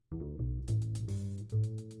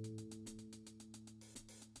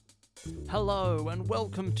Hello and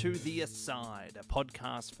welcome to The Aside, a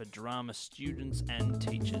podcast for drama students and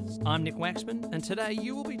teachers. I'm Nick Waxman, and today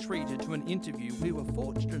you will be treated to an interview we were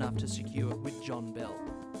fortunate enough to secure with John Bell.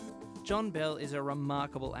 John Bell is a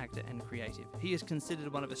remarkable actor and creative. He is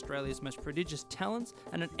considered one of Australia's most prodigious talents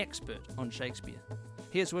and an expert on Shakespeare.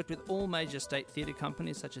 He has worked with all major state theatre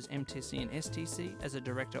companies such as MTC and STC as a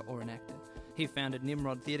director or an actor. He founded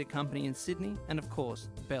Nimrod Theatre Company in Sydney and, of course,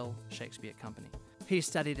 Bell Shakespeare Company. He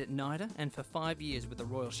studied at NIDA and for 5 years with the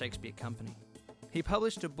Royal Shakespeare Company. He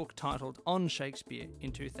published a book titled On Shakespeare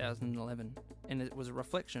in 2011, and it was a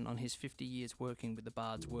reflection on his 50 years working with the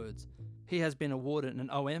Bard's Words. He has been awarded an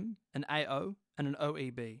OM, an AO, and an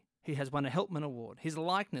OEB. He has won a Helpman Award. His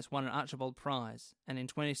likeness won an Archibald Prize, and in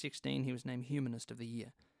 2016 he was named Humanist of the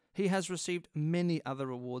Year. He has received many other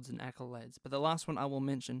awards and accolades, but the last one I will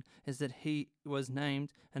mention is that he was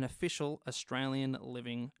named an official Australian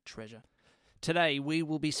Living Treasure. Today we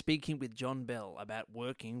will be speaking with John Bell about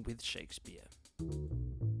working with Shakespeare.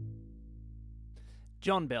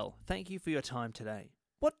 John Bell, thank you for your time today.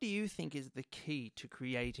 What do you think is the key to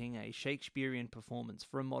creating a Shakespearean performance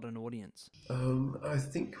for a modern audience? I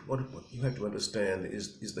think what you have to understand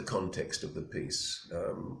is the context of the piece,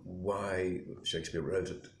 why Shakespeare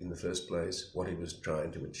wrote it in the first place, what he was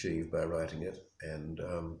trying to achieve by writing it, and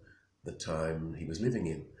the time he was living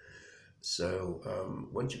in. So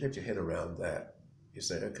once you get your head around that, you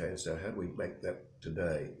say, okay, so how do we make that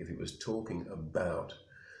today? If he was talking about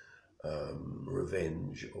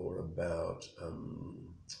revenge or about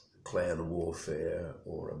clan warfare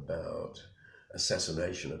or about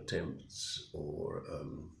assassination attempts or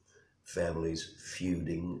families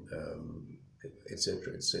feuding,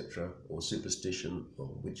 etc., or superstition or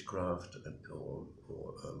witchcraft or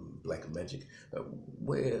black magic.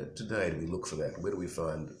 Where today do we look for that? Where do we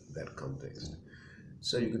find that context?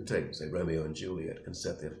 So you could take, say, Romeo and Juliet and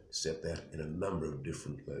set that in a number of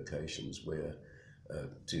different locations where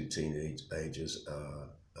two teenagers are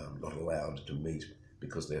not allowed to meet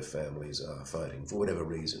because their families are fighting for whatever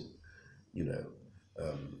reason. You know,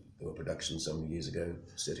 there were productions some years ago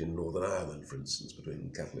set in Northern Ireland, for instance,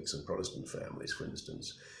 between Catholics and Protestant families, for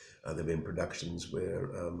instance. There have been productions where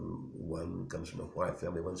one comes from a white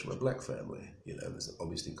family, one's from a black family. You know, there's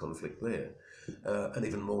obviously conflict there. And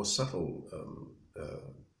even more subtle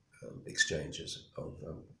exchanges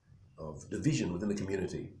of division within the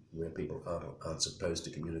community where people aren't supposed to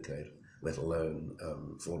communicate, let alone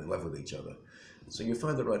fall in love with each other. So you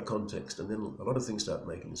find the right context, and then a lot of things start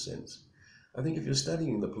making sense. I think if you're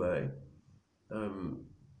studying the play,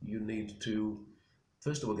 you need to,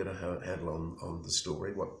 first of all, get a handle on the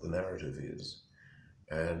story, what the narrative is,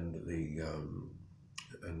 and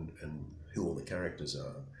and who all the characters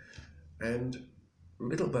are, and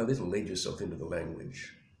little by little lead yourself into the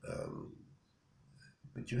language.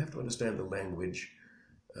 But you have to understand the language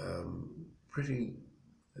pretty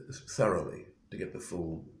thoroughly to get the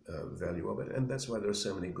full value of it, and that's why there are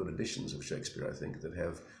so many good editions of Shakespeare, I think, that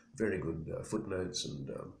have very good footnotes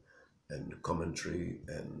and commentary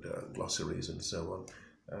and glossaries and so on.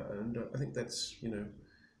 And I think that's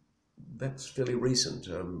fairly recent.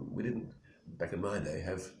 We didn't, back in my day,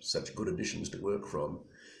 have such good editions to work from,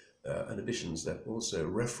 and editions that also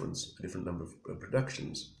reference a different number of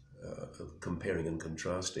productions, of comparing and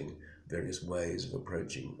contrasting various ways of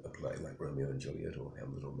approaching a play like Romeo and Juliet or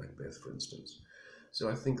Hamlet or Macbeth, for instance. So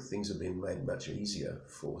I think things have been made much easier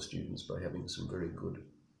for students by having some very good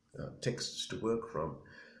texts to work from.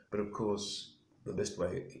 But of course, the best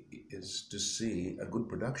way is to see a good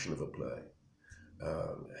production of a play,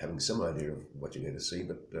 having some idea of what you're going to see,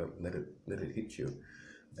 but let it hit you.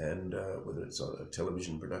 And whether it's a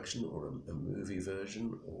television production or a movie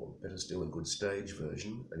version, or better still, a good stage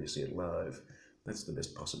version, and you see it live, that's the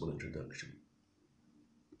best possible introduction.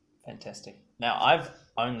 Fantastic. Now, I've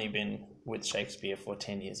only been with Shakespeare for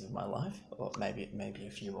 10 years of my life, or maybe a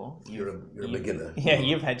few more. You're a beginner. Yeah,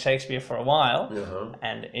 you've had Shakespeare for a while, Uh-huh.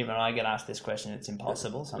 and even I get asked this question, it's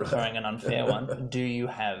impossible, so I'm throwing an unfair one. Do you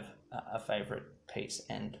have a favourite piece,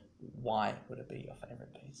 and why would it be your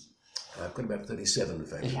favourite piece? I've got about 37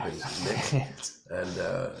 favourite pieces, Nick. And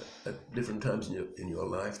at different times in your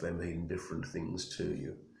life, they mean different things to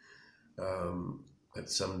you. But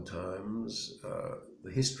sometimes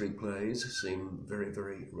the history plays seem very,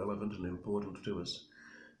 very relevant and important to us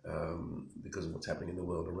because of what's happening in the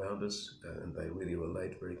world around us, and they really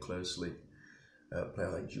relate very closely. A play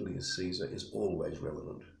like Julius Caesar is always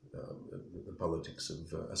relevant. The politics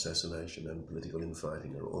of assassination and political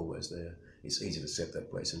infighting are always there. It's easy to set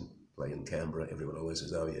that play in Canberra. Everyone always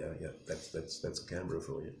says, "Oh yeah, that's Canberra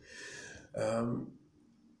for you."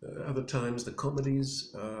 Other times, the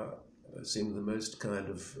comedies seem the most kind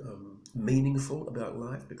of meaningful about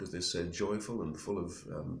life because they're so joyful and full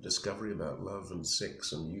of discovery about love and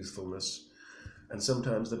sex and youthfulness. And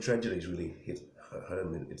sometimes the tragedies really hit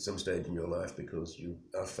home at some stage in your life because you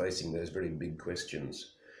are facing those very big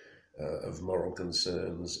questions of moral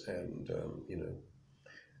concerns and,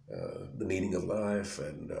 the meaning of life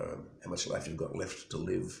and how much life you've got left to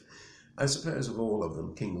live. I suppose of all of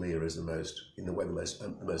them, King Lear is the most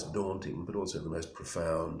daunting, but also the most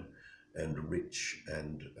profound and rich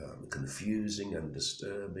and confusing and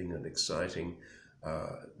disturbing and exciting.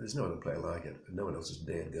 There's no other play like it. No one else has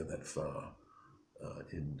dared go that far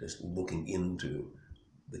in just looking into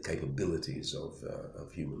the capabilities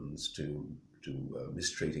of humans to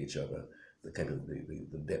mistreat each other,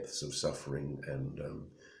 the depths of suffering and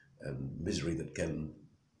misery that can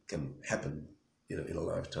happen, in a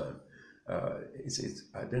lifetime.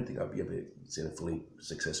 I don't think I've ever seen a fully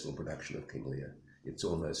successful production of King Lear. It's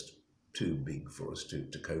almost too big for us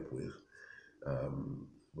to cope with,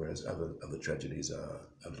 whereas other tragedies are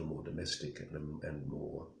a little more domestic and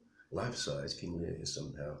more life-size. King Lear is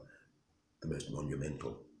somehow the most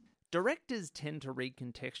monumental. Directors tend to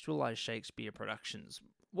recontextualise Shakespeare productions.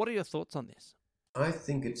 What are your thoughts on this? I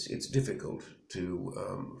think it's difficult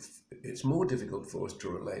to. It's more difficult for us to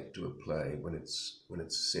relate to a play when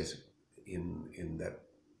it's set in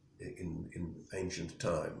ancient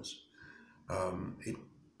times. It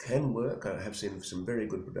can work. I have seen some very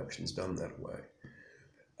good productions done that way,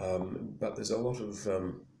 but there's a lot of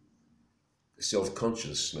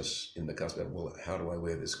self-consciousness in the custom. Well, how do I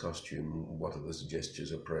wear this costume? What are the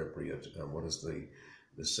gestures appropriate? What is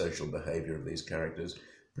the social behaviour of these characters?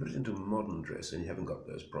 Put it into modern dress and you haven't got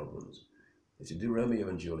those problems. If you do Romeo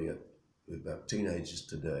and Juliet with teenagers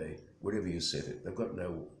today, wherever you set it, they've got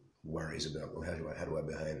no worries about, well, how do I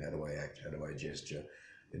behave? How do I act? How do I gesture?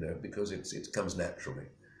 Because it comes naturally.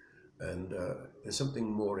 And there's something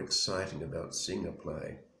more exciting about seeing a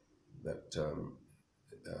play that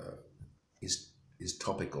is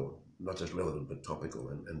topical, not just relevant, but topical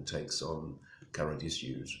and takes on current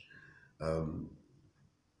issues.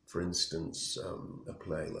 For instance, a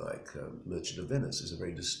play like Merchant of Venice is a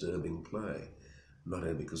very disturbing play, not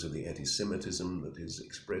only because of the anti-Semitism that is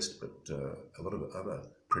expressed, but a lot of other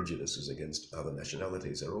prejudices against other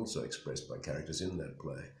nationalities are also expressed by characters in that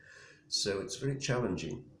play. So it's very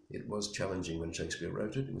challenging. It was challenging when Shakespeare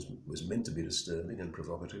wrote it. It was meant to be disturbing and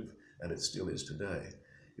provocative, and it still is today.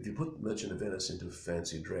 If you put Merchant of Venice into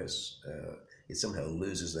fancy dress, it somehow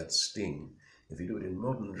loses that sting. If you do it in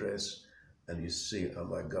modern dress, and you see, oh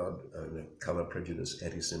my God, colour prejudice,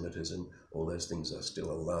 anti-Semitism, all those things are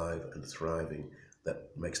still alive and thriving. That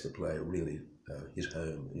makes the play really hit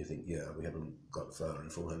home. And you think, yeah, we haven't got far in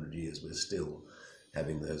 400 years. We're still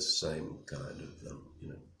having those same kind of,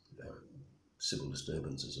 civil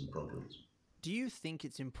disturbances and problems. Do you think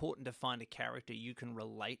it's important to find a character you can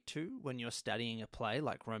relate to when you're studying a play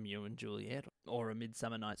like Romeo and Juliet or A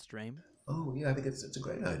Midsummer Night's Dream? Oh, yeah, I think it's a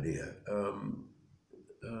great idea.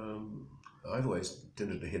 I've always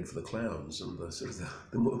tended to head for the clowns and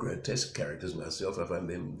the more grotesque characters myself. I find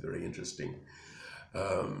them very interesting.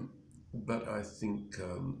 But I think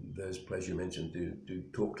those plays you mentioned do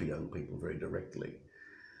talk to young people very directly.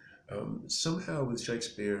 Somehow with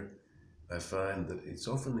Shakespeare, I find that it's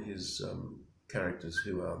often his characters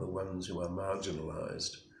who are the ones who are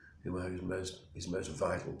marginalised, who are his most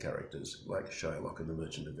vital characters, like Shylock in The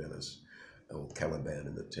Merchant of Venice, or Caliban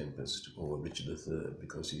in The Tempest, or Richard III,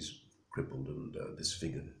 because he's crippled and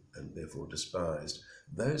disfigured and therefore despised.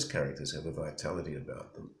 Those characters have a vitality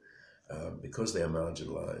about them because they are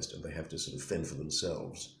marginalised and they have to sort of fend for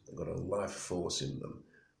themselves. They've got a life force in them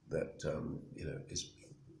that is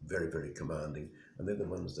very, very commanding. And they're the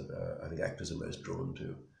ones that I think actors are most drawn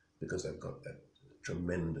to because they've got that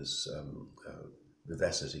tremendous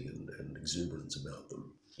vivacity and exuberance about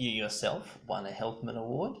them. You yourself won a Helpman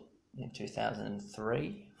Award in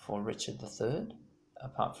 2003 for Richard III.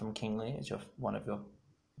 Apart from King Lear, as one of your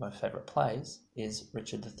most favourite plays, is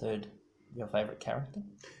Richard III your favourite character?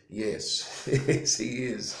 Yes, yes, he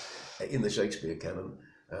is. In the Shakespeare canon,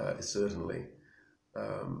 certainly.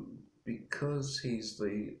 Because he's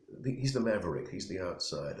the maverick, he's the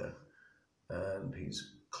outsider, and he's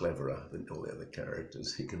cleverer than all the other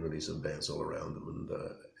characters. He can really sort of dance all around them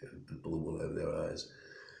and pull the wool over their eyes.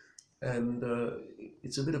 And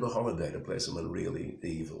it's a bit of a holiday to play someone really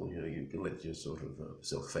evil. You can let your sort of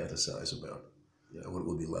self-fantasize about what it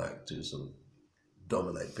would be like to sort of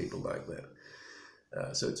dominate people like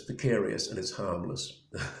that. So it's precarious and it's harmless,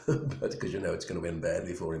 but because it's going to end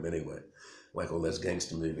badly for him anyway. Like all those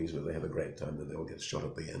gangster movies where they have a great time, then they all get shot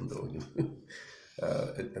at the end.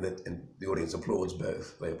 And the audience applauds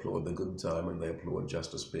both. They applaud the good time and they applaud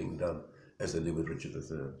justice being done, as they do with Richard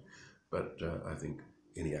III. But I think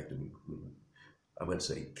any actor would, I won't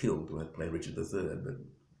say killed to play Richard III, but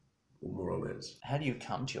more or less. How do you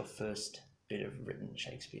come to your first bit of written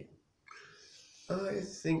Shakespeare? I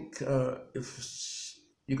think if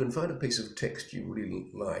you can find a piece of text you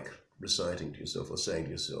really like reciting to yourself or saying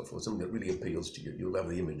to yourself, or something that really appeals to you, you'll love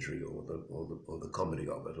the imagery or the comedy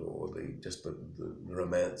of it, or the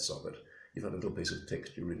romance of it. You find a little piece of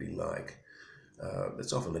text you really like.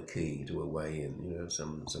 That's often the key to a way in,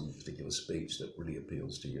 some particular speech that really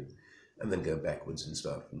appeals to you, and then go backwards and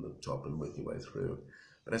start from the top and work your way through.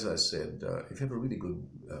 But as I said, if you have a really good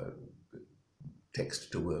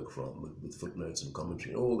text to work from with footnotes and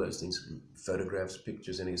commentary and all those things, photographs,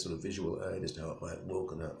 pictures, any sort of visual aid as to how it might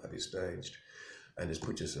look and how it might be staged, and just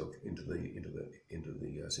put yourself into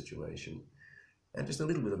the situation, and just a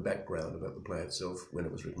little bit of background about the play itself, when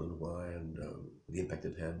it was written and why, and the impact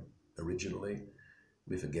it had originally.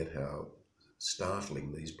 We forget how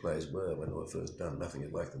startling these plays were when they were first done.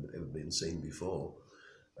 Nothing like them had ever been seen before,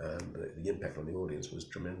 and the impact on the audience was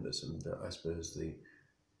tremendous. And I suppose the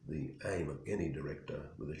aim of any director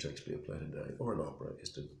with a Shakespeare play today, or an opera, is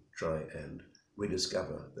to try and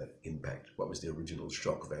rediscover that impact. What was the original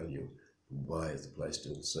shock value? Why is the play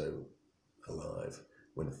still so alive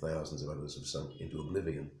when thousands of others have sunk into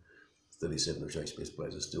oblivion? 37 of Shakespeare's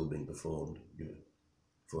plays are still being performed,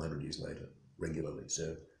 400 years later, regularly.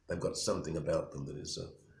 So they've got something about them that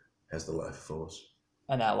has the life force.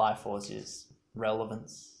 And that life force is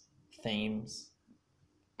relevance, themes,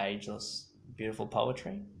 ageless, beautiful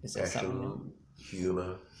poetry. Is that something?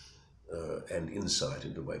 Humour, and insight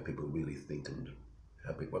into the way people really think and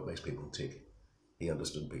what makes people tick. He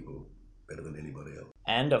understood people better than anybody else.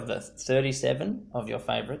 And of the 37 of your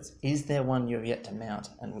favourites, is there one you've yet to mount,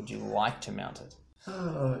 and would you like to mount it?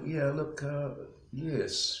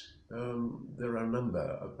 Yes. There are a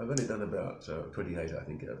number. I've only done about 28, I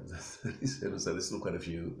think, out of the 37, so there's still quite a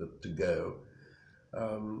few to go.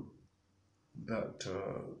 But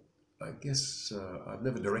I guess I've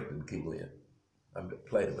never directed King Lear. I've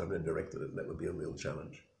played it, but I've never directed it, and that would be a real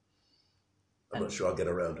challenge. I'm not sure I'll get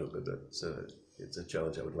around to it, but it's a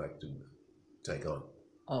challenge I would like to take on.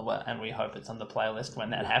 Oh, well, and we hope it's on the playlist when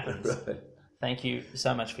that happens. Right. Thank you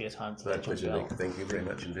so much for your time today, My pleasure, Nick. Thank you very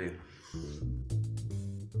much indeed.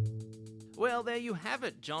 Well, there you have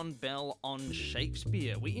it, John Bell on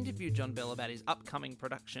Shakespeare. We interviewed John Bell about his upcoming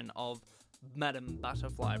production of Madame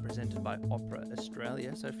Butterfly, presented by Opera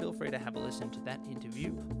Australia, so feel free to have a listen to that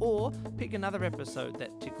interview, or pick another episode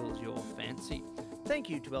that tickles your fancy. Thank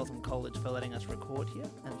you to Eltham College for letting us record here,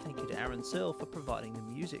 and thank you to Aaron Searle for providing the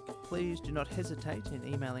music. Please do not hesitate in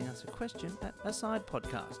emailing us a question at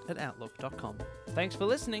asidepodcast@outlook.com. Thanks for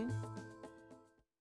listening.